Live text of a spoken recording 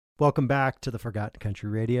Welcome back to the Forgotten Country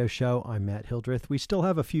Radio Show. I'm Matt Hildreth. We still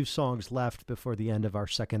have a few songs left before the end of our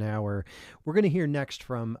second hour. We're going to hear next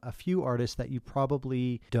from a few artists that you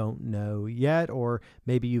probably don't know yet, or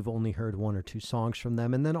maybe you've only heard one or two songs from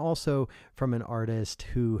them, and then also from an artist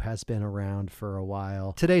who has been around for a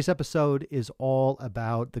while. Today's episode is all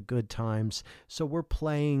about the good times, so we're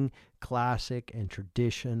playing classic and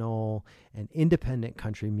traditional and independent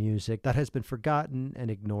country music that has been forgotten and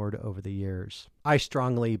ignored over the years. I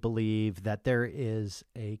strongly believe that there is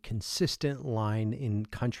a consistent line in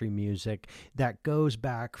country music that goes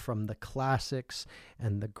back from the classics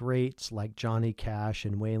and the greats like Johnny Cash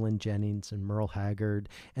and Waylon Jennings and Merle Haggard,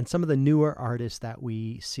 and some of the newer artists that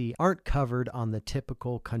we see aren't covered on the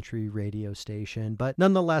typical country radio station, but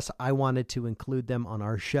nonetheless, I wanted to include them on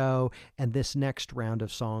our show, and this next round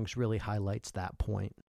of songs really highlights that point.